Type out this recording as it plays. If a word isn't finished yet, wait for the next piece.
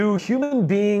Do human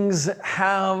beings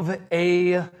have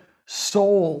a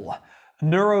soul?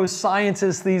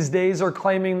 Neuroscientists these days are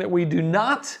claiming that we do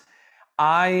not.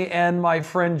 I and my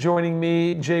friend joining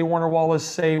me, J. Warner Wallace,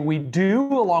 say we do,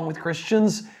 along with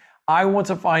Christians. I want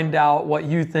to find out what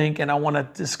you think, and I want to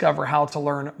discover how to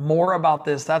learn more about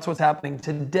this. That's what's happening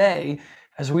today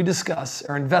as we discuss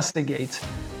or investigate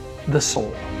the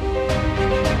soul.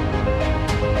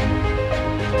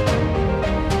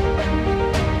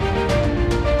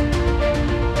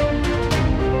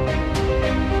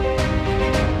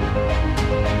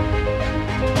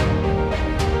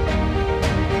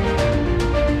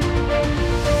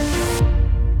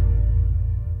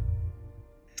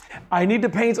 I need to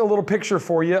paint a little picture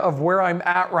for you of where I'm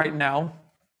at right now.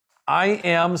 I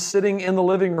am sitting in the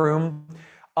living room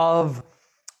of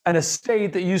an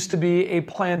estate that used to be a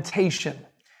plantation.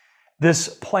 This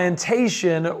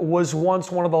plantation was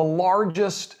once one of the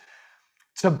largest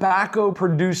tobacco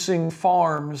producing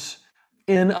farms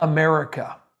in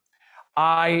America.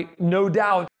 I no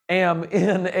doubt am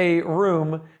in a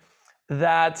room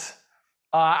that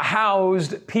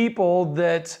housed people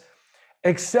that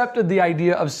accepted the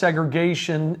idea of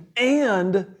segregation,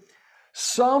 and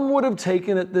some would have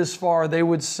taken it this far. They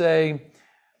would say,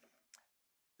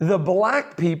 the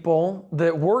black people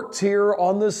that worked here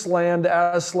on this land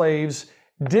as slaves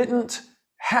didn't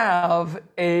have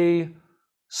a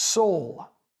soul.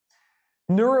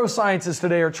 Neuroscientists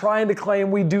today are trying to claim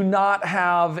we do not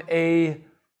have a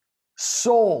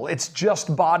soul. It's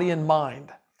just body and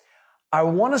mind. I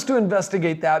want us to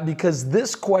investigate that because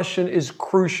this question is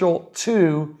crucial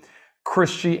to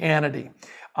Christianity.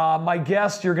 My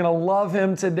guest, you're going to love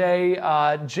him today.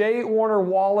 J. Warner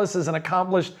Wallace is an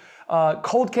accomplished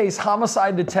cold case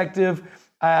homicide detective,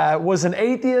 was an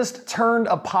atheist turned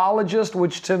apologist,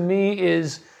 which to me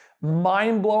is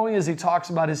mind-blowing as he talks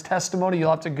about his testimony. You'll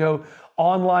have to go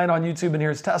online on YouTube and hear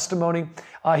his testimony.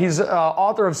 He's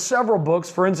author of several books: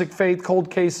 Forensic Faith,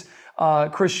 Cold Case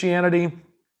Christianity,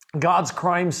 God's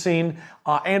Crime Scene,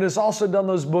 and has also done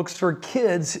those books for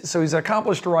kids. So he's an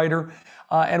accomplished writer,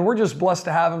 and we're just blessed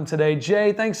to have him today.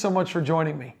 Jay, thanks so much for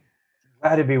joining me.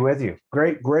 Glad to be with you.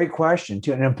 Great question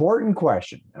too. An important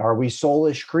question. Are we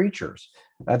soulish creatures?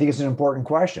 I think it's an important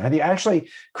question. I think actually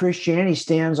Christianity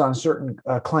stands on certain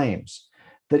claims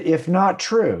that, if not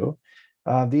true,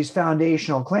 these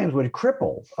foundational claims would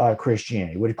cripple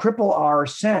Christianity, would cripple our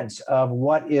sense of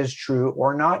what is true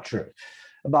or not true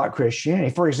about Christianity.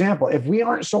 For example, if we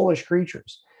aren't soulish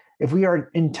creatures, if we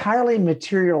are entirely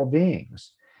material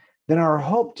beings, then our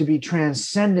hope to be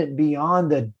transcendent beyond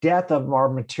the death of our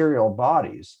material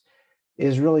bodies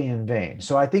is really in vain.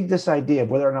 So I think this idea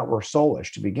of whether or not we're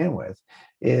soulish to begin with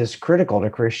is critical to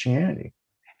Christianity.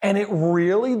 And it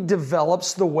really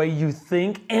develops the way you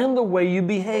think and the way you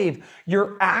behave.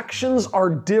 Your actions are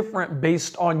different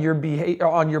based on your behavior,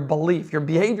 on your belief. Your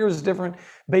behavior is different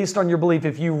based on your belief.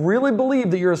 If you really believe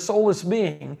that you're a soulless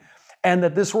being and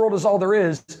that this world is all there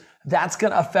is, that's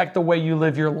going to affect the way you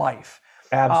live your life.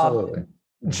 Absolutely.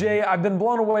 Jay, I've been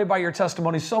blown away by your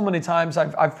testimony so many times.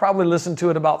 I've probably listened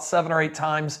to it about 7 or 8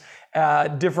 times,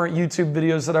 different YouTube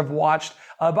videos that I've watched.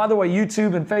 By the way,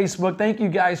 YouTube and Facebook, thank you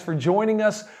guys for joining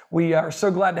us. We are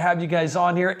so glad to have you guys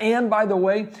on here. And by the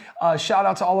way, shout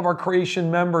out to all of our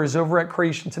Creation members over at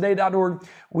creationtoday.org.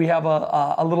 We have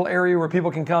a little area where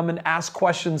people can come and ask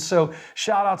questions. So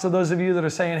shout out to those of you that are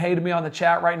saying hey to me on the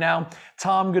chat right now.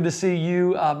 Tom, good to see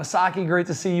you. Masaki, great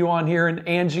to see you on here. And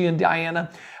Angie and Diana,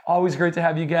 always great to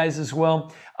have you guys as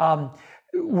well.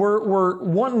 We're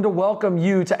wanting to welcome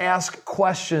you to ask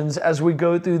questions as we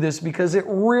go through this because it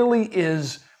really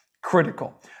is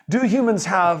critical. Do humans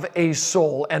have a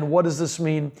soul, and what does this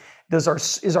mean? Is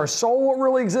our soul what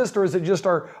really exists, or is it just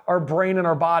our brain and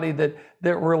our body that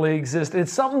really exist?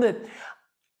 It's something that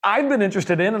I've been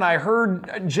interested in, and I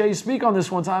heard Jay speak on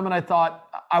this one time, and I thought,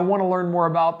 I want to learn more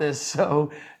about this.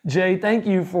 So, Jay, thank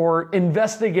you for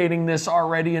investigating this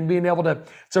already and being able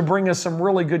to bring us some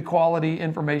really good quality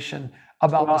information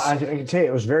about this. I can tell you,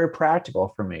 it was very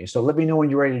practical for me. So let me know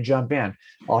when you're ready to jump in.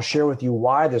 I'll share with you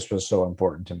why this was so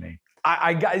important to me.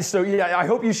 I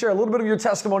hope you share a little bit of your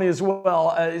testimony as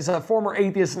well. As a former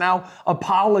atheist, now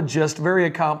apologist, very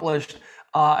accomplished.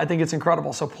 I think it's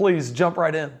incredible. So please jump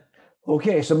right in.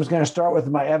 Okay, so I'm just going to start with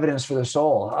my evidence for the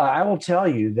soul. I will tell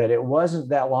you that it wasn't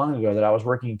that long ago that I was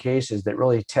working cases that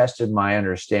really tested my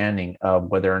understanding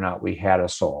of whether or not we had a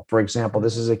soul. For example,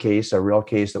 this is a real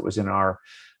case that was in our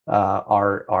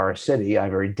city.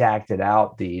 I've redacted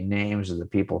out the names of the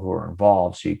people who were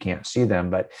involved, so you can't see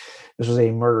them. But this was a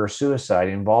murder-suicide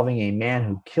involving a man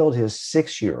who killed his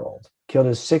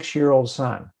 6-year-old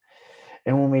son.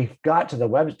 And when we got to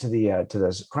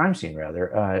the crime scene,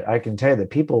 rather, I can tell you that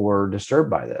people were disturbed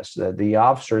by this. The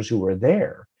officers who were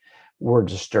there were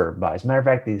disturbed by it. As a matter of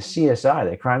fact, the CSI,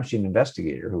 the crime scene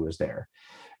investigator who was there,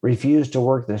 refused to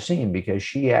work the scene because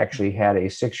she actually had a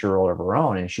 6-year-old of her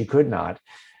own, and she could not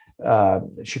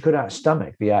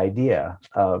stomach the idea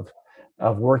of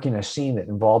working a scene that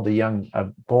involved a young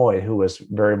boy who was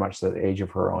very much the age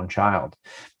of her own child.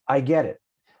 I get it.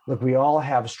 Look, we all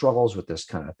have struggles with this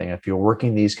kind of thing. If you're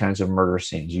working these kinds of murder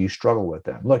scenes, you struggle with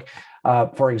them. Look,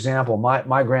 for example,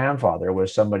 my grandfather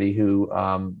was somebody who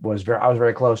I was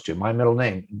very close to. My middle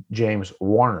name, James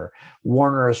Warner.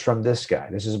 Warner is from this guy.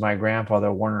 This is my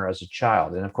grandfather Warner as a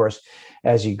child. And of course,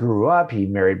 as he grew up, he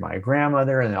married my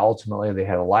grandmother, and ultimately they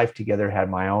had a life together, had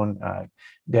my own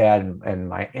dad and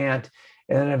my aunt.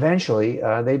 And then eventually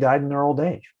they died in their old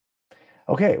age.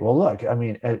 Okay, well, look, I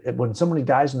mean, when somebody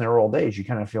dies in their old age, you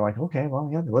kind of feel like, okay, well,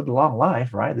 yeah, they lived a long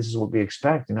life, right? This is what we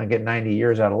expect. You know, get 90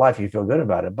 years out of life, you feel good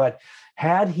about it. But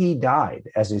had he died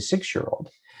as a 6-year-old,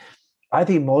 I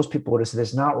think most people would have said,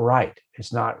 it's not right.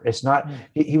 It's not,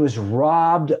 he was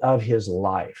robbed of his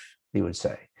life, he would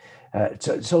say.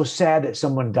 So sad that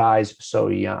someone dies so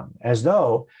young, as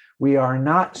though we are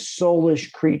not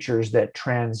soulish creatures that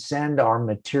transcend our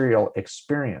material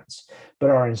experience,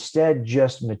 but are instead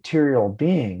just material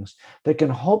beings that can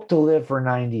hope to live for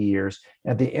 90 years.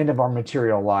 At the end of our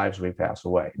material lives, we pass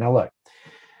away. Now, look,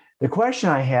 the question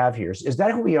I have here is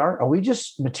that who we are? Are we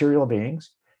just material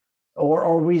beings? Or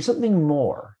are we something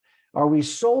more? Are we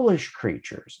soulish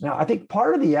creatures? Now, I think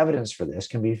part of the evidence for this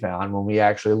can be found when we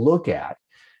actually look at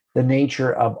the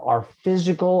nature of our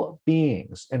physical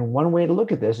beings. And one way to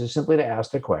look at this is simply to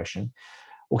ask the question,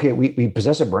 okay, we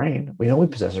possess a brain. We know we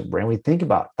possess a brain. We think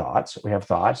about thoughts. We have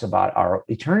thoughts about our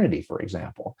eternity, for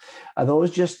example. Are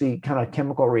those just the kind of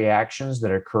chemical reactions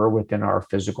that occur within our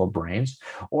physical brains?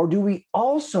 Or do we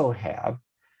also have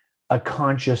a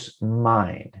conscious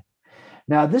mind?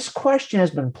 Now, this question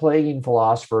has been plaguing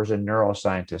philosophers and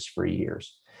neuroscientists for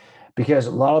years, because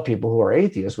a lot of people who are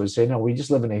atheists would say, no, we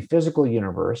just live in a physical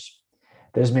universe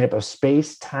that is made up of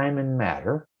space, time, and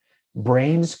matter.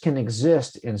 Brains can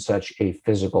exist in such a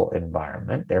physical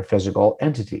environment. They're physical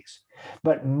entities.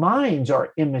 But minds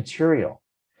are immaterial.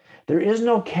 There is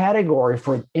no category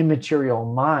for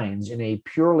immaterial minds in a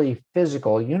purely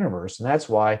physical universe. And that's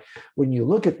why when you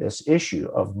look at this issue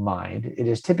of mind, it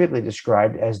is typically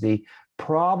described as the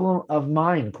problem of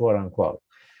mind, quote unquote.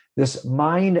 This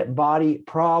mind-body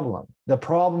problem, the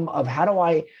problem of how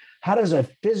does a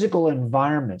physical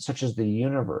environment such as the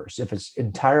universe, if it's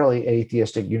entirely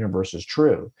atheistic universe is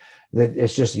true, that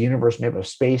it's just a universe made up of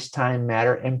space, time,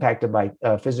 matter, impacted by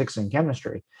physics and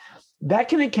chemistry, that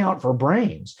can account for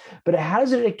brains. But how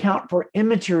does it account for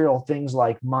immaterial things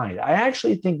like mind? I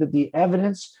actually think that the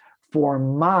evidence for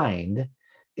mind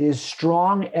is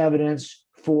strong evidence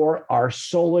for our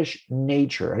soulish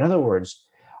nature. In other words,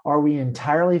 are we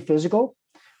entirely physical?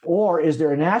 Or is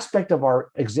there an aspect of our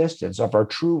existence, of our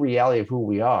true reality of who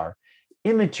we are,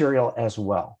 immaterial as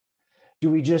well?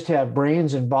 Do we just have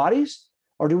brains and bodies?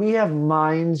 Or do we have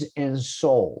minds and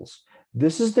souls?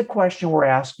 This is the question we're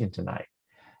asking tonight.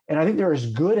 And I think there is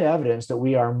good evidence that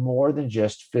we are more than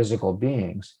just physical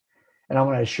beings. And I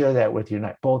want to share that with you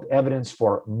tonight, both evidence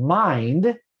for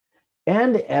mind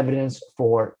and evidence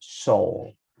for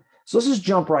soul. So let's just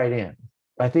jump right in.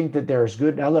 I think that there's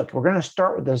good. Now, look, we're going to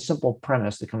start with a simple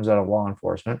premise that comes out of law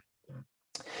enforcement.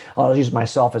 I'll use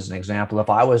myself as an example. If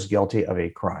I was guilty of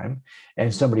a crime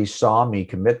and somebody saw me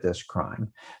commit this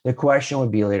crime, the question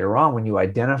would be later on when you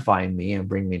identify me and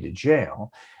bring me to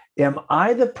jail, am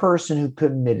I the person who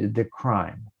committed the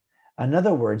crime? In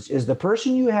other words, is the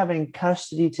person you have in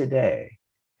custody today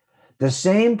the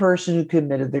same person who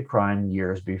committed the crime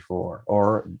years before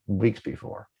or weeks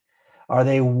before? Are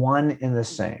they one and the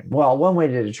same? Well, one way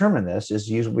to determine this is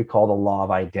to use what we call the law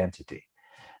of identity.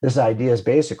 This idea is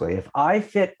basically if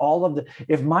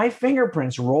my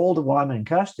fingerprints rolled while I'm in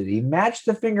custody match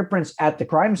the fingerprints at the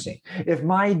crime scene, if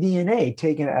my DNA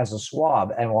taken as a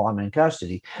swab and while I'm in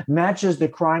custody matches the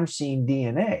crime scene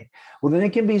DNA, well, then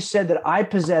it can be said that I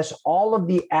possess all of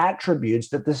the attributes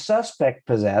that the suspect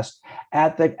possessed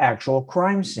at the actual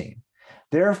crime scene.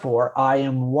 Therefore, I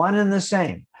am one and the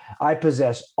same. I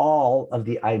possess all of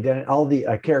the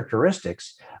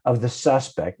characteristics of the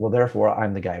suspect. Well, therefore,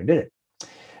 I'm the guy who did it.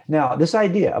 Now, this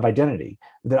idea of identity,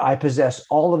 that I possess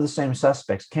all of the same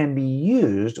suspects, can be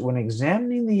used when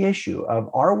examining the issue of,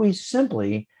 are we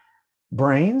simply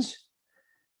brains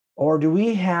or do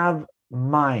we have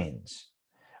minds?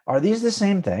 Are these the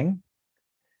same thing?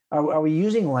 Are we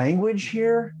using language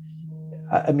here?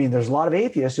 I mean, there's a lot of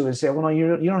atheists who would say, well, no,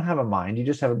 you don't have a mind, you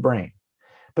just have a brain.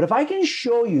 But if I can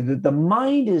show you that the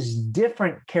mind is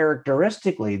different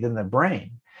characteristically than the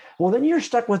brain, well, then you're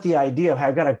stuck with the idea of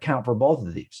I've got to account for both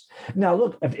of these. Now,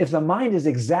 look, if the mind is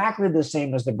exactly the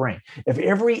same as the brain, if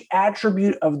every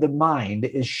attribute of the mind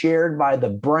is shared by the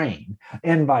brain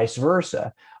and vice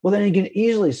versa, well, then you can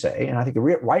easily say, and I think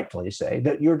rightfully say,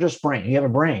 that you're just brain. You have a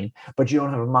brain, but you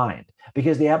don't have a mind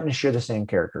because they happen to share the same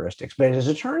characteristics. But as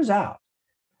it turns out,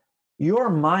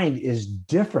 your mind is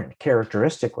different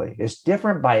characteristically. It's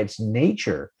different by its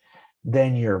nature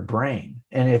than your brain.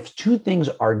 And if two things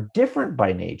are different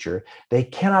by nature, they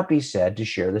cannot be said to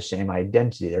share the same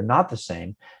identity. They're not the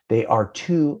same. They are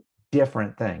two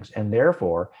different things. And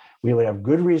therefore, we would have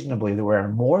good reason to believe that we are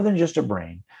more than just a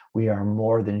brain. We are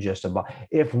more than just a body.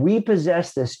 If we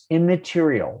possess this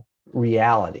immaterial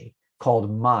reality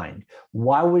called mind,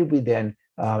 why would we then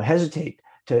hesitate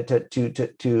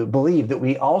to believe that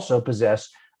we also possess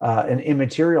an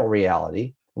immaterial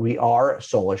reality? We are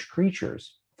soulish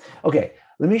creatures. Okay,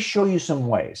 let me show you some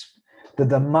ways that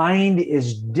the mind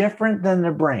is different than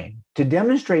the brain to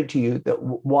demonstrate to you that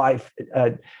why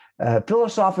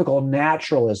philosophical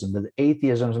naturalism that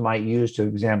atheisms might use to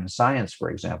examine science,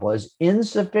 for example, is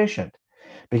insufficient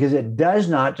because it does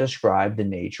not describe the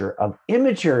nature of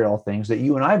immaterial things that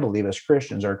you and I believe as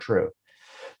Christians are true.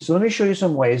 So let me show you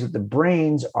some ways that the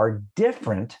brains are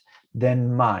different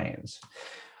than minds.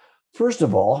 First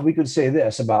of all, we could say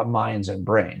this about minds and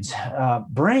brains.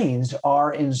 Brains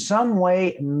are in some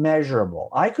way measurable.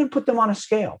 I could put them on a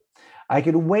scale. I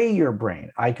could weigh your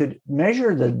brain. I could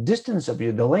measure the distance of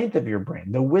you, the length of your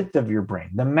brain, the width of your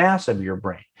brain, the mass of your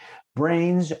brain.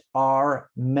 Brains are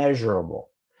measurable.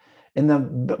 In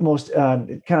the most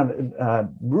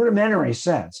rudimentary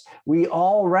sense, we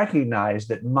all recognize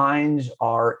that minds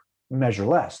are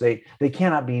measureless. They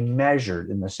cannot be measured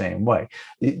in the same way.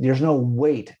 There's no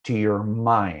weight to your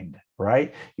mind,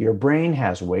 right? Your brain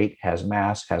has weight, has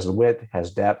mass, has width,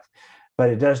 has depth, but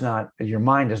it does not, your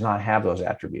mind does not have those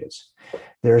attributes.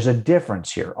 There's a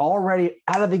difference here. Already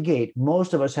out of the gate,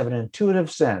 most of us have an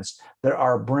intuitive sense that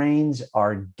our brains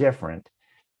are different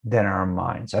than our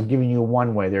minds. I've given you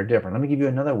one way they're different. Let me give you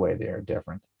another way they are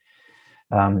different.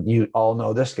 You all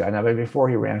know this guy. Now, before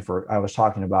he ran for, I was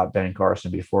talking about Ben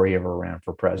Carson before he ever ran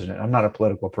for president. I'm not a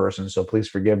political person, so please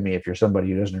forgive me if you're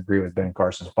somebody who doesn't agree with Ben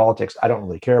Carson's politics. I don't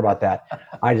really care about that.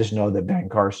 I just know that Ben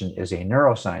Carson is a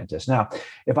neuroscientist. Now,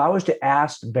 if I was to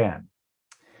ask Ben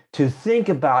to think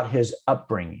about his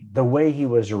upbringing, the way he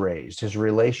was raised, his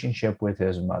relationship with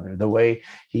his mother, the way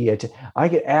I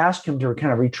could ask him to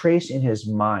kind of retrace in his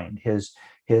mind his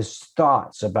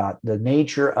thoughts about the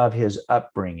nature of his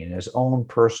upbringing, his own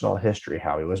personal history,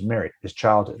 how he was married, his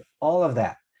childhood, all of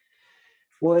that.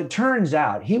 Well, it turns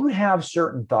out he would have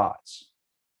certain thoughts.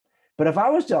 But if I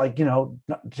was to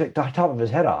take the top of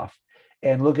his head off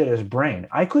and look at his brain,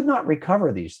 I could not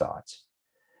recover these thoughts.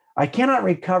 I cannot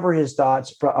recover his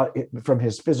thoughts from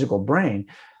his physical brain,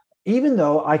 even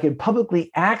though I could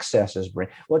publicly access his brain.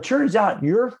 Well, it turns out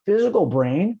your physical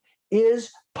brain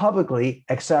is publicly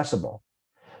accessible,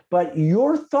 but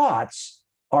your thoughts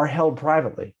are held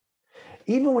privately.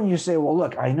 Even when you say, well,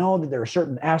 look, I know that there are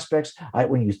certain aspects,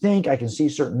 when you think, I can see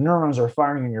certain neurons are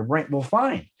firing in your brain. Well,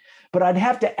 fine. But I'd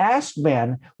have to ask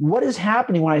Ben, what is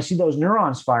happening when I see those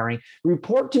neurons firing?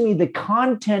 Report to me the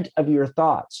content of your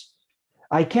thoughts.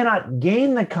 I cannot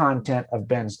gain the content of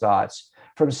Ben's thoughts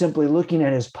from simply looking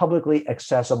at his publicly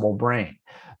accessible brain.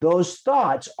 Those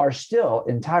thoughts are still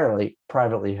entirely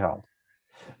privately held.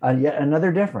 Yet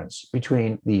another difference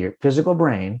between the physical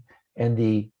brain and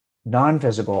the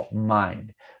non-physical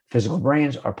mind. Physical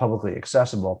brains are publicly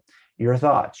accessible. Your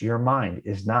thoughts, your mind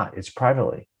is not. It's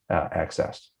privately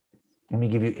accessed. Let me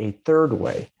give you a third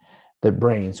way that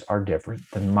brains are different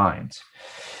than minds.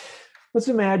 Let's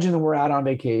imagine that we're out on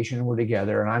vacation, we're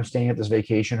together, and I'm staying at this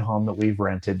vacation home that we've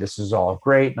rented. This is all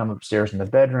great, and I'm upstairs in the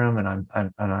bedroom, and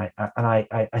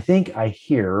I think I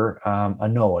hear a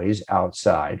noise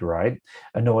outside, right?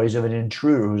 A noise of an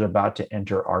intruder who's about to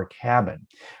enter our cabin,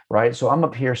 right? So I'm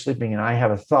up here sleeping, and I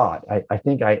have a thought.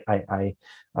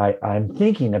 I'm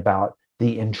thinking about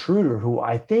the intruder who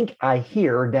I think I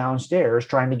hear downstairs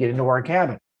trying to get into our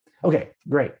cabin. Okay,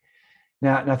 great.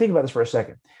 Now think about this for a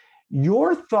second.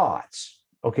 Your thoughts,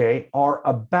 okay, are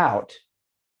about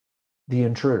the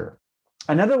intruder.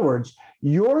 In other words,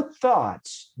 your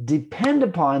thoughts depend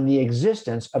upon the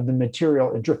existence of the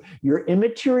material intruder. Your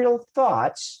immaterial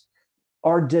thoughts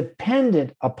are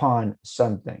dependent upon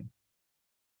something.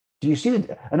 Do you see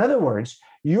that? In other words,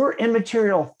 your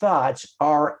immaterial thoughts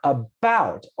are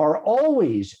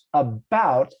always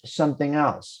about something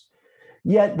else.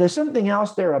 Yet the something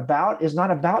else they're about is not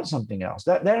about something else.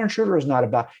 That intruder is not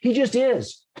about, he just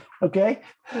is. Okay.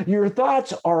 Your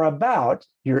thoughts are about,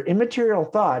 your immaterial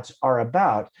thoughts are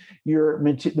about,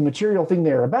 the material thing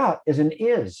they're about is an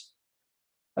is.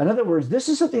 In other words, this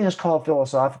is something that's called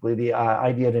philosophically the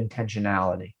idea of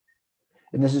intentionality.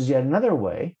 And this is yet another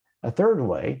way, a third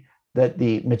way, that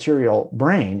the material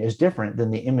brain is different than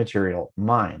the immaterial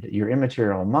mind. Your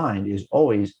immaterial mind is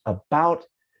always about,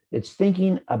 it's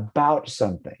thinking about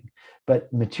something.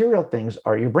 But material things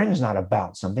are, your brain is not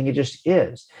about something, it just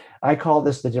is. I call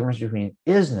this the difference between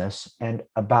isness and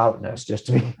aboutness, just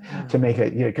to make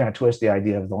it, kind of twist the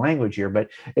idea of the language here. But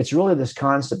it's really this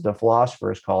concept the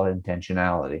philosophers call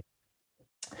intentionality.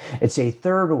 It's a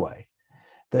third way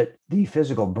that the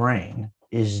physical brain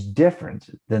is different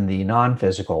than the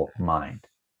non-physical mind.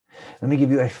 Let me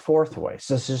give you a fourth way.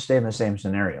 So let's just stay in the same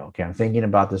scenario. Okay, I'm thinking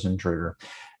about this intruder,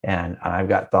 and I've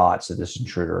got thoughts that this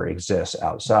intruder exists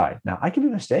outside. Now, I could be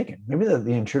mistaken. Maybe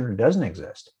the intruder doesn't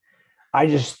exist. I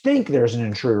just think there's an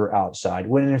intruder outside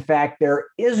when in fact there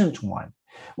isn't one.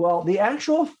 Well, the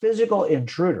actual physical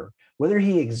intruder, whether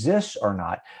he exists or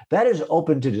not, that is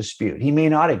open to dispute. He may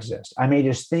not exist. I may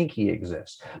just think he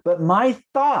exists. But my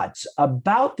thoughts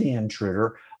about the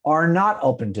intruder are not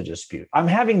open to dispute. I'm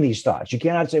having these thoughts. You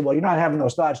cannot say, well, you're not having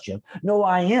those thoughts, Jim. No,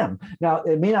 I am. Now,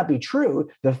 it may not be true.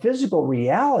 The physical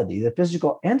reality, the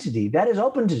physical entity, that is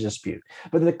open to dispute.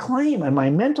 But the claim in my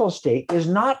mental state is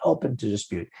not open to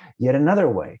dispute. Yet another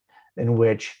way in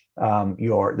which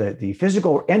the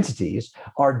physical entities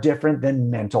are different than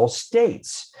mental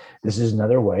states. This is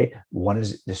another way. One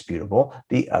is disputable.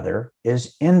 The other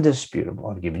is indisputable.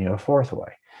 I'm giving you a fourth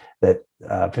way that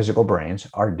physical brains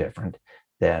are different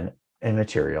than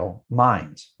immaterial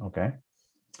minds. Okay.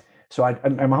 So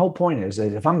my whole point is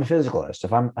that if I'm a physicalist,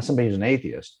 if I'm somebody who's an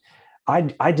atheist,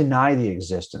 I deny the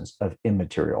existence of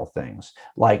immaterial things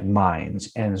like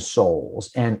minds and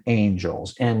souls and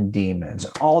angels and demons.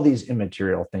 All these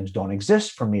immaterial things don't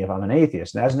exist for me if I'm an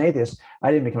atheist. And as an atheist,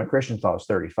 I didn't become a Christian until I was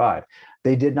 35.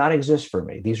 They did not exist for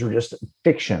me. These were just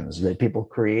fictions that people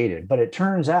created. But it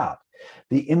turns out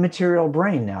the immaterial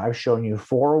brain, now I've shown you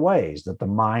 4 ways that the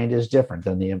mind is different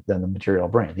than the material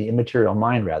brain. The immaterial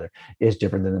mind, rather, is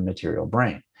different than the material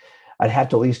brain. I'd have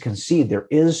to at least concede there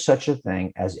is such a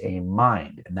thing as a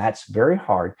mind. And that's very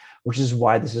hard, which is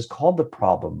why this is called the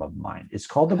problem of mind. It's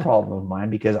called the problem of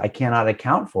mind because I cannot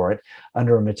account for it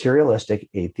under a materialistic,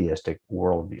 atheistic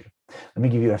worldview. Let me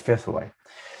give you a 5th way.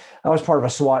 I was part of a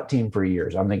SWAT team for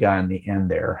years. I'm the guy on the end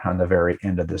there, on the very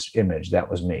end of this image. That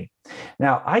was me.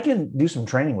 Now, I can do some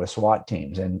training with SWAT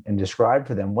teams and describe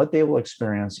for them what they will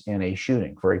experience in a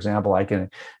shooting. For example, I can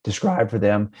describe for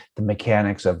them the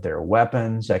mechanics of their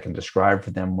weapons. I can describe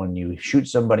for them when you shoot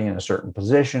somebody in a certain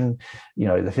position,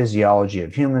 the physiology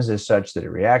of humans is such that it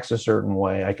reacts a certain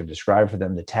way. I can describe for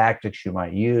them the tactics you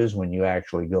might use when you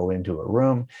actually go into a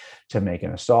room to make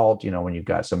an assault. When you've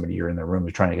got somebody, you're in the room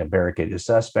trying to get barricaded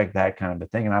suspect, that kind of a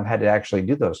thing. And I've had to actually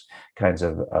do those kinds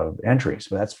of entries,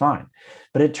 but that's fine.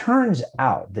 But it turns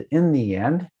out that in the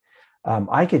end,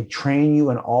 I could train you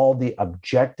in all the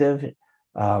objective,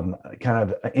 kind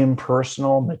of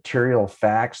impersonal material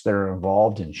facts that are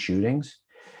involved in shootings,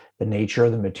 the nature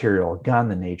of the material gun,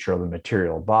 the nature of the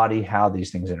material body, how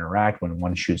these things interact when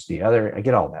one shoots the other. I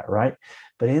get all that, right?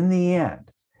 But in the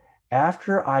end,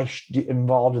 after I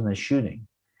involved in the shooting,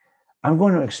 I'm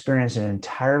going to experience an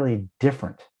entirely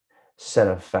different set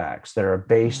of facts that are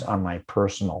based on my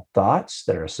personal thoughts,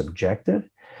 that are subjective,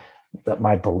 that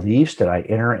my beliefs that I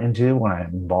enter into when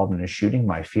I'm involved in a shooting,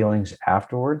 my feelings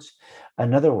afterwards.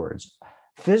 In other words,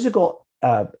 physical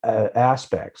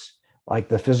aspects, like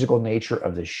the physical nature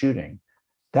of the shooting,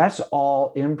 that's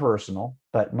all impersonal,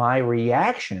 but my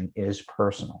reaction is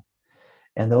personal.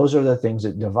 And those are the things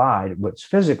that divide what's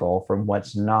physical from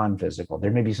what's non-physical.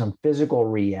 There may be some physical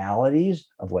realities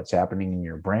of what's happening in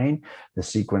your brain, the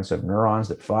sequence of neurons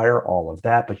that fire, all of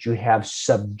that, but you have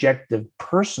subjective,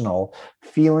 personal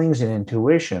feelings and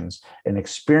intuitions and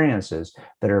experiences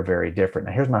that are very different.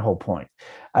 Now, here's my whole point.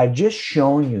 I've just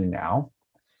shown you now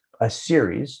a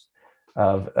series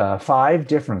of 5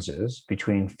 differences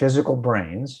between physical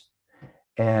brains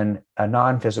and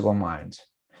non-physical minds.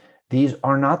 These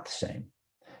are not the same.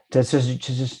 To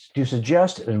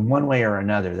suggest in one way or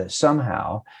another that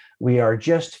somehow we are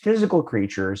just physical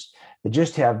creatures that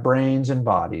just have brains and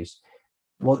bodies,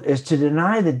 well, is to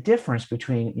deny the difference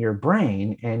between your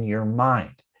brain and your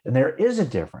mind. And there is a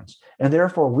difference. And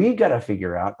therefore, we've got to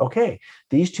figure out, okay,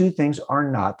 these 2 things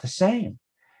are not the same.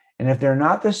 And if they're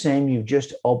not the same, you've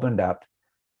just opened up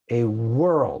a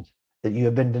world that you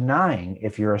have been denying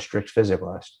if you're a strict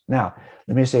physicalist. Now,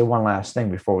 let me say one last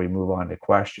thing before we move on to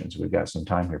questions. We've got some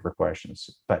time here for questions,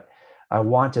 but I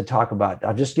want to talk about,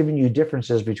 I've just given you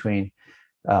differences between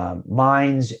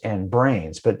minds and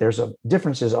brains, but there's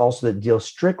differences also that deal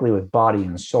strictly with body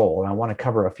and soul. And I want to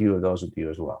cover a few of those with you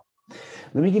as well.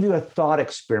 Let me give you a thought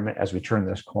experiment as we turn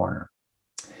this corner.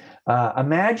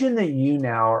 Imagine that you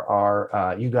now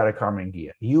are, you got a Karmann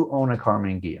Ghia. You own a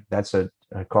Karmann Ghia. That's a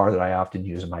car that I often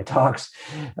use in my talks.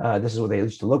 This is what they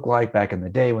used to look like back in the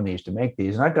day when they used to make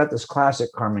these. And I've got this classic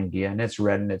Karmann Ghia, and it's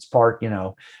red, and it's parked,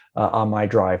 on my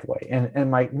driveway.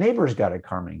 And my neighbor's got a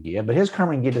Karmann Ghia, but his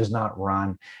Karmann Ghia does not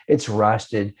run. It's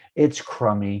rusted. It's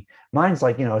crummy. Mine's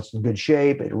like, it's in good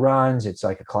shape. It runs. It's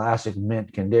like a classic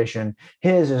mint condition.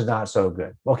 His is not so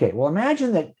good. Okay, well,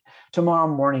 imagine that tomorrow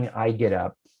morning I get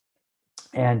up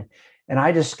and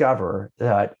I discover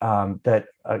that that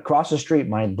across the street,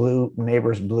 my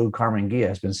neighbor's blue Karmann Ghia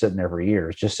has been sitting there for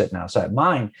years, just sitting outside.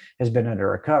 Mine has been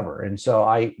under a cover. And so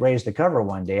I raised the cover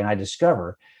one day and I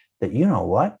discover that, you know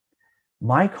what?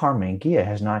 My Karmann Ghia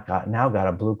has now got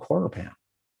a blue quarter panel.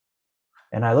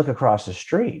 And I look across the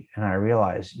street and I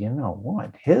realize, you know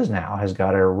what? His now has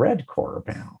got a red quarter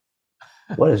panel.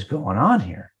 What is going on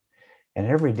here? And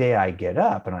every day I get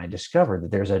up and I discover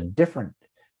that there's a different,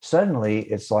 suddenly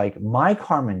it's like my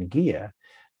Karmann Ghia,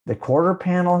 the quarter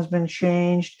panel has been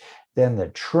changed, then the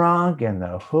trunk and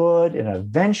the hood, and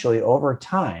eventually over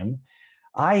time,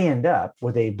 I end up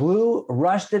with a blue,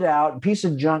 rusted out piece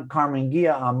of junk Karmann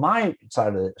Ghia on my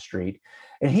side of the street,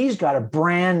 and he's got a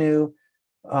brand new,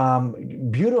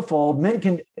 beautiful mint.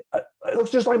 It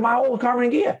looks just like my old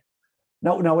Karmann Ghia.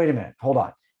 No, wait a minute, hold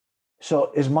on.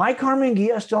 So is my Karmann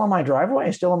Ghia still on my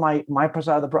driveway? Still on my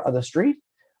side of the street?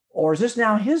 Or is this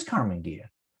now his Karmann Ghia?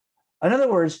 In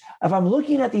other words, if I'm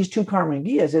looking at these two Karmann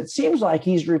Ghias, it seems like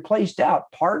he's replaced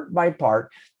out part by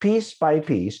part, piece by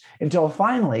piece, until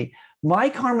finally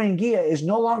my Karmann Ghia is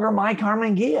no longer my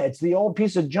Karmann Ghia. It's the old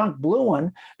piece of junk blue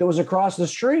one that was across the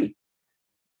street.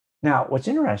 Now, what's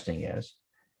interesting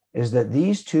is that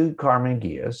these two Karmann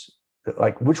Ghias,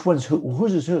 like which one's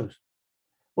whose is whose?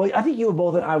 Well, I think you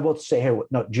both, I will say, hey,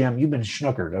 no, Jim, you've been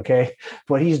snookered, okay?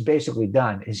 What he's basically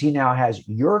done is he now has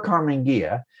your Karmann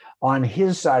Ghia on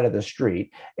his side of the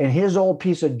street, and his old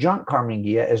piece of junk Karmann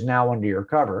Ghia is now under your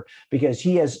cover because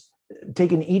he has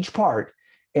taken each part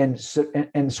and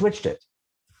switched it.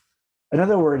 In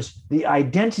other words, the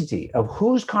identity of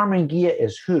whose Karmann Ghia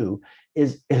is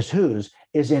whose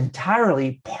is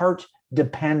entirely part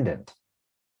dependent.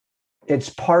 It's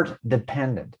part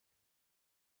dependent.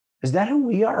 Is that who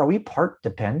we are? Are we part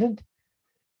dependent?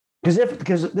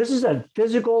 Because this is a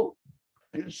physical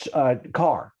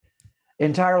car,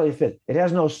 entirely fit. It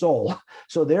has no soul.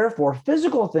 So therefore,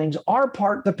 physical things are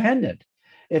part dependent.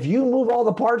 If you move all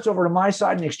the parts over to my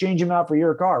side and exchange them out for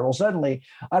your car, well, suddenly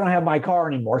I don't have my car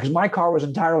anymore because my car was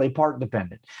entirely part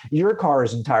dependent. Your car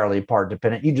is entirely part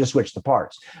dependent. You just switch the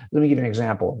parts. Let me give you an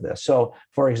example of this. So,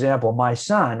 for example, my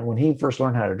son, when he first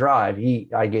learned how to drive,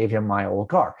 I gave him my old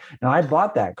car. Now, I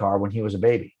bought that car when he was a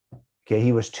baby. Okay,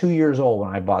 he was 2 years old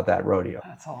when I bought that rodeo.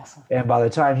 That's awesome. And by the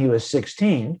time he was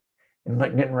 16 and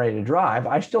getting ready to drive,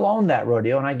 I still owned that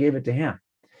rodeo and I gave it to him.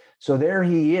 So there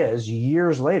he is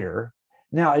years later.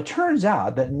 Now, it turns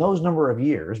out that in those number of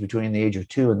years, between the age of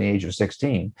 2 and the age of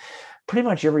 16, pretty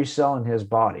much every cell in his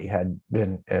body had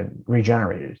been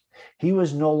regenerated. He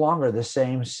was no longer the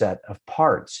same set of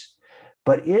parts.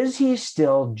 But is he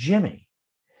still Jimmy?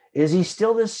 Is he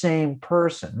still the same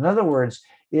person? In other words,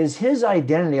 is his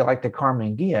identity, like the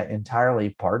Karmann Ghia, entirely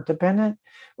part dependent?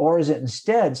 Or is it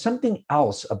instead something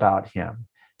else about him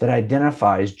that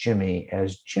identifies Jimmy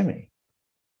as Jimmy?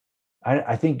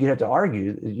 I think you have to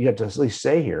argue, you have to at least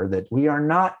say here that we are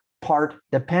not part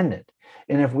dependent.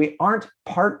 And if we aren't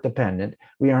part dependent,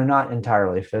 we are not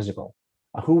entirely physical.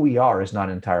 Who we are is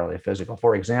not entirely physical.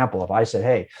 For example, if I said,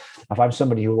 hey, if I'm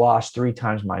somebody who lost 3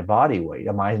 times my body weight,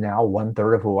 am I now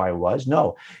 1/3 of who I was?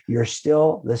 No, you're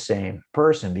still the same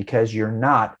person because you're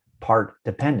not part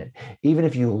dependent. Even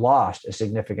if you lost a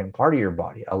significant part of your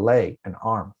body, a leg, an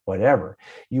arm, whatever,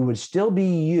 you would still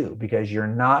be you because you're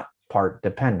not part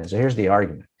dependent. So here's the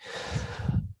argument.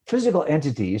 Physical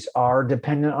entities are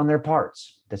dependent on their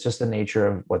parts. That's just the nature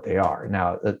of what they are.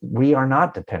 Now, we are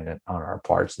not dependent on our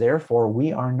parts. Therefore,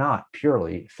 we are not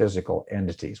purely physical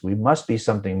entities. We must be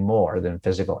something more than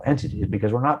physical entities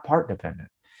because we're not part dependent.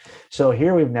 So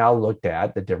here we've now looked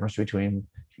at the difference between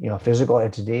physical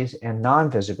entities and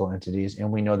non-physical entities.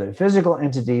 And we know that physical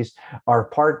entities are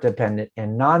part dependent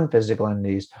and non-physical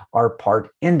entities are part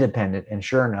independent. And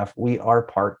sure enough, we are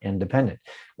part independent.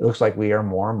 It looks like we are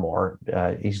more and more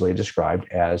easily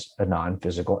described as a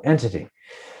non-physical entity.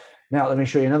 Now, let me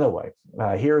show you another way.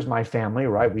 Here's my family,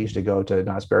 right? We used to go to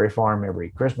Knott's Berry Farm every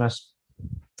Christmas.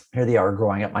 Here they are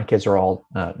growing up. My kids are all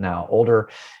now older.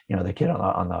 You know, the kid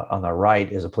on the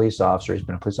right is a police officer. He's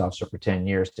been a police officer for 10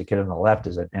 years. The kid on the left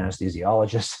is an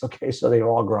anesthesiologist. Okay, so they've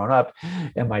all grown up,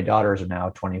 and my daughters are now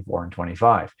 24 and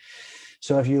 25.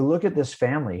 So if you look at this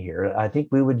family here, I think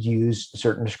we would use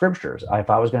certain descriptors. If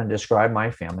I was going to describe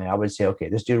my family, I would say, okay,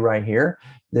 this dude right here,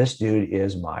 this dude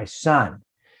is my son.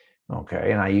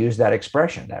 Okay, and I use that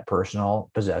expression, that personal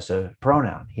possessive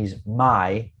pronoun. He's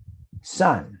my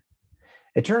son.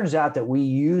 It turns out that we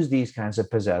use these kinds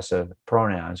of possessive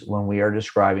pronouns when we are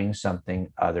describing something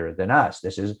other than us.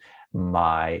 This is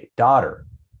my daughter.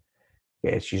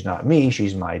 Okay, she's not me,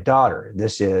 she's my daughter.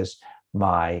 This is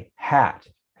my hat.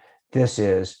 These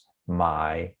are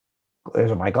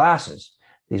my glasses.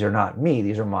 These are not me,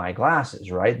 these are my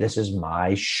glasses, right? This is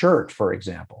my shirt, for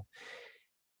example.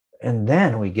 And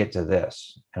then we get to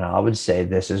this, and I would say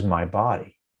this is my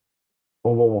body.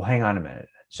 Well, hang on a minute.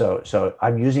 So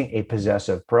I'm using a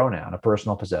possessive pronoun, a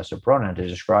personal possessive pronoun to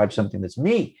describe something that's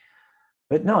me.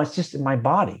 But no, it's just my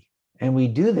body. And we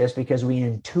do this because we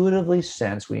intuitively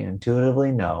sense, we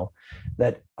intuitively know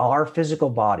that our physical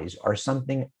bodies are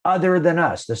something other than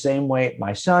us. The same way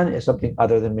my son is something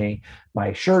other than me.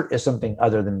 My shirt is something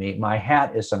other than me. My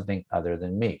hat is something other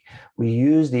than me. We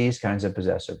use these kinds of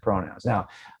possessive pronouns. Now,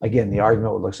 again, the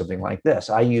argument would look something like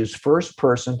this. I use first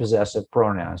person possessive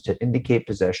pronouns to indicate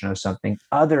possession of something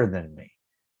other than me.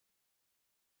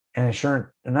 And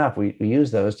sure enough, we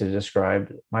use those to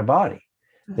describe my body.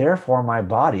 Therefore, my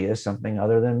body is something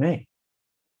other than me.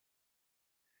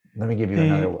 Let me give you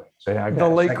another one. So the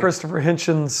late Christopher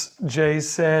Hitchens, Jay,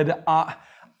 said, I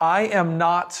am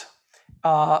not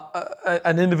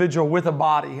an individual with a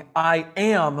body. I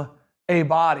am a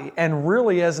body. And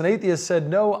really, as an atheist, said,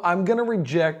 no, I'm going to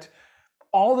reject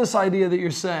all this idea that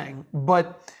you're saying.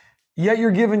 But yet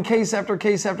you're given case after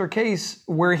case after case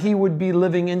where he would be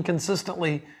living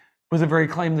inconsistently with the very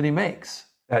claim that he makes.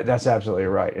 That's absolutely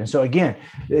right. And so again,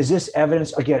 is this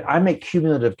evidence? Again, I make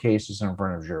cumulative cases in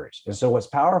front of juries. And so what's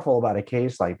powerful about a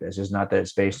case like this is not that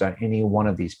it's based on any one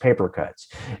of these paper cuts.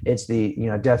 It's the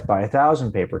death by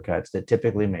 1,000 paper cuts that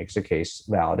typically makes a case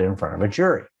valid in front of a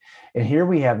jury. And here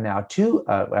we have now two.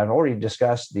 I've already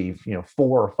discussed the 4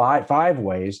 or 5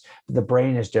 ways that the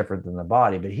brain is different than the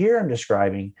body. But here I'm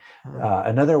describing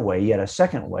another way, yet a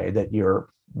second way, that your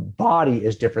body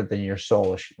is different than your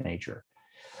soulish nature.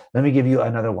 Let me give you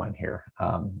another one here.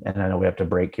 And I know we have to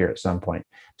break here at some point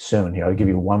soon. Here, I'll give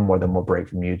you one more, then we'll break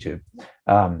from YouTube.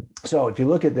 So if you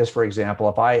look at this, for example,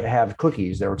 if I have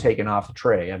cookies that were taken off the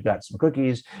tray, I've got some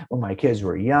cookies when my kids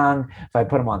were young. If I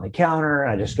put them on the counter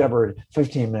and I discovered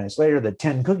 15 minutes later that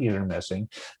 10 cookies are missing,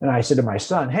 and I said to my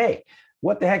son, hey,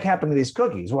 what the heck happened to these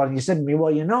cookies? Well, he said to me,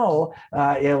 well,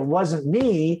 it wasn't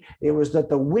me. It was that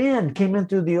the wind came in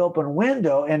through the open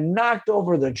window and knocked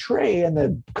over the tray, and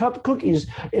the cookies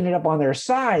ended up on their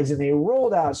sides, and they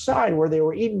rolled outside where they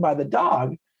were eaten by the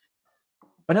dog.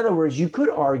 In other words, you could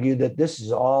argue that this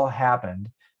has all happened,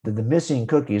 that the missing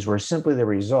cookies were simply the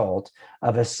result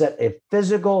of a set of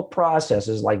physical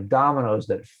processes like dominoes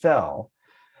that fell.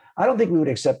 I don't think we would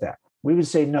accept that. We would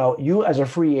say, no, you as a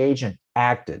free agent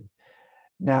acted.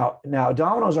 Now,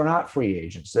 dominoes are not free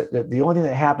agents. The only thing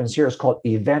that happens here is called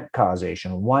event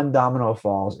causation. One domino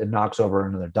falls and knocks over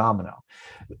another domino.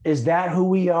 Is that who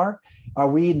we are? Are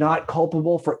we not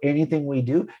culpable for anything we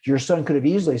do? Your son could have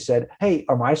easily said, hey,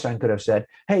 or my son could have said,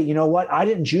 hey, you know what? I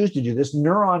didn't choose to do this.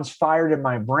 Neurons fired in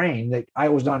my brain that I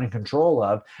was not in control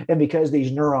of. And because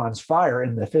these neurons fire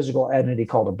in the physical entity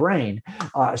called a brain,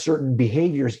 certain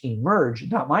behaviors emerge.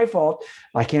 Not my fault.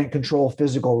 I can't control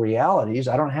physical realities.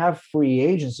 I don't have free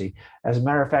agency. As a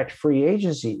matter of fact, free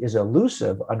agency is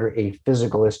elusive under a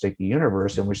physicalistic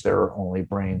universe in which there are only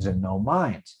brains and no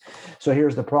minds. So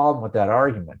here's the problem with that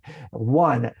argument.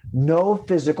 One, no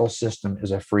physical system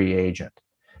is a free agent.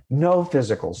 No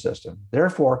physical system.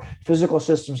 Therefore, physical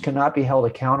systems cannot be held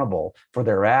accountable for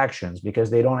their actions because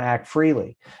they don't act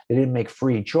freely. They didn't make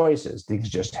free choices. Things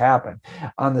just happen.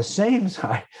 On the same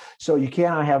side, so you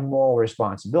cannot have moral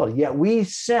responsibility. Yet we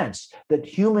sense that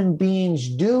human beings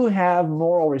do have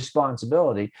moral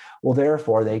responsibility. Well,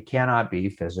 therefore, they cannot be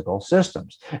physical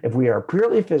systems. If we are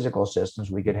purely physical systems,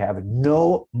 we could have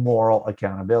no moral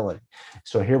accountability.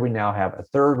 So here we now have a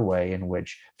third way in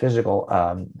which physical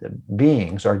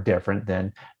beings are different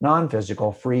than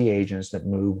non-physical free agents that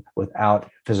move without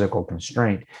physical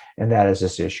constraint. And that is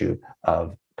this issue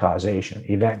of causation,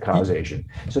 event causation.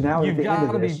 So now at the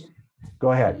end of this,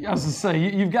 go ahead. I was going to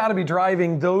say, you've got to be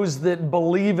driving those that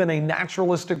believe in a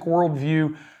naturalistic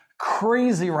worldview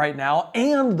crazy right now,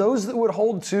 and those that would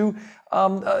hold to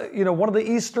one of the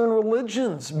Eastern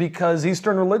religions, because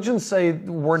Eastern religions say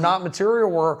we're not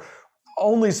material, we're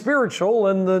only spiritual,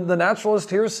 and the naturalist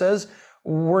here says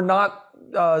we're not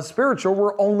spiritual,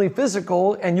 we're only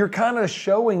physical, and you're kind of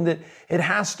showing that it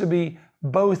has to be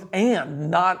both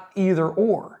and, not either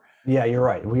or. Yeah, you're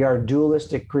right. We are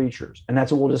dualistic creatures. And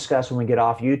that's what we'll discuss when we get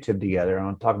off YouTube together. And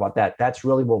I'll talk about that. That's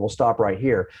really where we'll stop right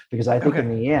here, because I think in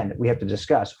the end, we have to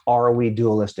discuss, are we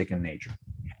dualistic in nature?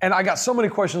 And I got so many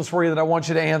questions for you that I want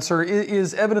you to answer.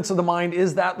 Is evidence of the mind,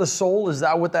 is that the soul? Is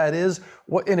that what that is?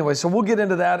 Anyway, so we'll get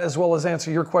into that as well as answer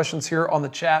your questions here on the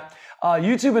chat.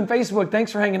 YouTube and Facebook,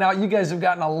 thanks for hanging out. You guys have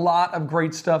gotten a lot of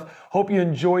great stuff. Hope you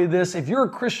enjoy this. If you're a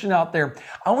Christian out there,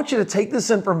 I want you to take this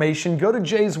information, go to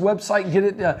Jay's website, get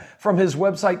it from his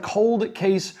website,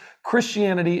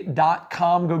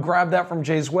 coldcasechristianity.com. Go grab that from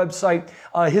Jay's website.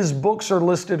 His books are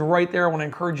listed right there. I want to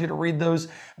encourage you to read those,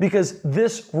 because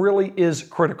this really is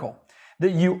critical,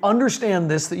 that you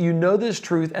understand this, that you know this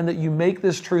truth, and that you make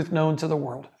this truth known to the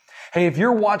world. Hey, if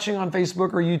you're watching on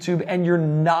Facebook or YouTube and you're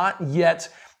not yet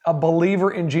a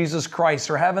believer in Jesus Christ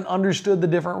or haven't understood the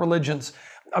different religions,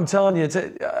 I'm telling you,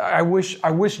 I wish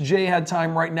Jay had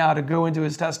time right now to go into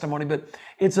his testimony, but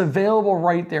it's available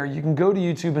right there. You can go to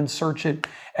YouTube and search it,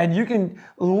 and you can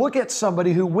look at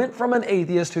somebody who went from an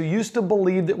atheist who used to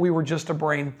believe that we were just a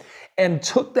brain and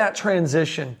took that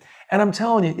transition. And I'm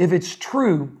telling you, if it's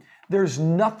true, there's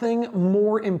nothing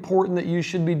more important that you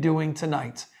should be doing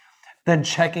tonight than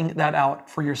checking that out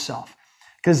for yourself.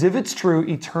 Because if it's true,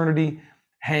 eternity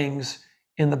hangs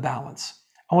in the balance.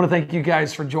 I want to thank you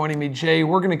guys for joining me, Jay.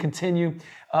 We're going to continue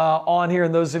on here,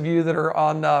 and those of you that are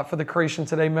on for the Creation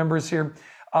Today members here,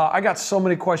 I got so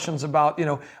many questions about,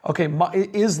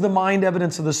 is the mind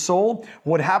evidence of the soul?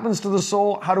 What happens to the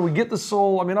soul? How do we get the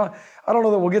soul? I mean, I don't know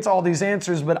that we'll get to all these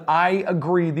answers, but I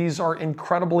agree these are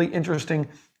incredibly interesting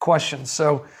questions.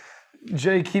 So,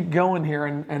 Jay, keep going here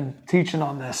and teaching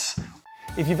on this.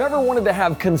 If you've ever wanted to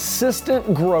have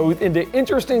consistent growth into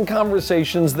interesting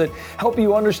conversations that help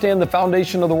you understand the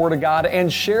foundation of the Word of God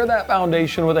and share that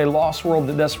foundation with a lost world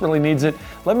that desperately needs it,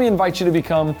 let me invite you to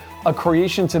become a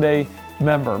Creation Today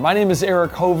member. My name is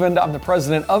Eric Hovind. I'm the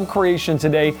president of Creation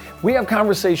Today. We have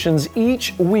conversations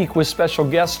each week with special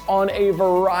guests on a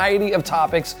variety of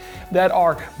topics that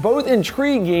are both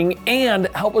intriguing and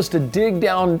help us to dig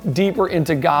down deeper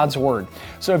into God's Word.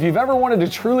 So if you've ever wanted to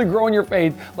truly grow in your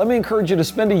faith, let me encourage you to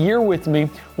spend a year with me.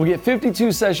 We'll get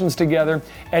 52 sessions together,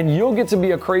 and you'll get to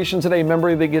be a Creation Today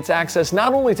member that gets access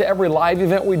not only to every live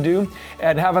event we do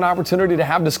and have an opportunity to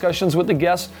have discussions with the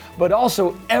guests, but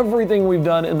also everything we've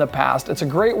done in the past. It's a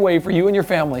great way for you and your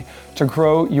family to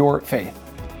grow your faith.